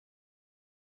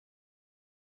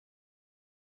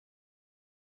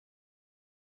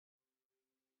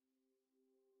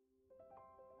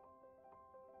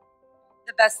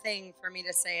best thing for me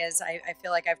to say is I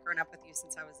feel like I've grown up with you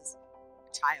since I was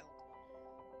a child.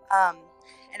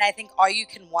 And I think all you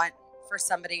can want for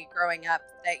somebody growing up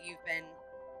that you've been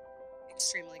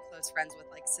extremely close friends with,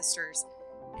 like sisters,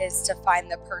 is to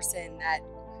find the person that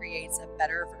creates a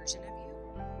better version of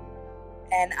you.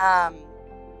 And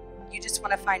you just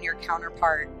want to find your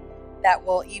counterpart that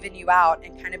will even you out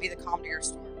and kind of be the calm to your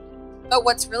storm. But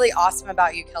what's really awesome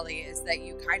about you, Kelly, is that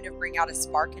you kind of bring out a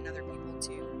spark in other people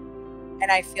too.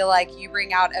 And I feel like you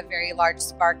bring out a very large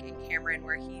spark in Cameron,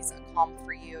 where he's a calm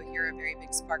for you. You're a very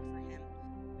big spark for him.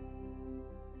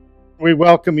 We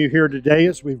welcome you here today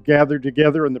as we've gathered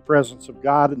together in the presence of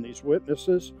God and these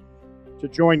witnesses to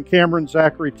join Cameron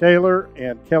Zachary Taylor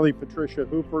and Kelly Patricia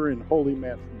Hooper in holy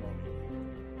matrimony.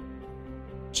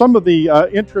 Some of the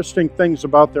interesting things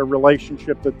about their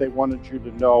relationship that they wanted you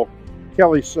to know.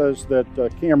 Kelly says that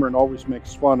Cameron always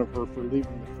makes fun of her for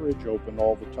leaving the fridge open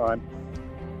all the time.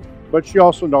 But she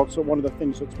also notes that one of the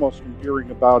things that's most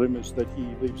endearing about him is that he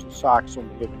leaves his socks on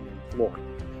the living room floor.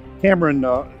 Cameron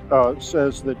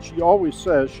says that she always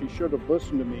says she should have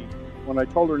listened to me when I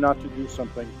told her not to do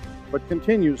something, but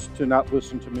continues to not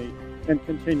listen to me and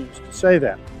continues to say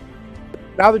that.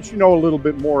 Now that you know a little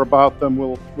bit more about them,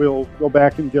 we'll go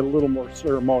back and get a little more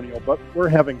ceremonial, but we're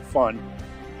having fun.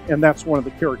 And that's one of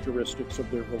the characteristics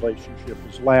of their relationship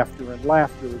is laughter. And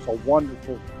laughter is a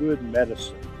wonderful, good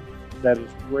medicine that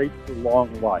is great for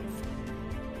long life.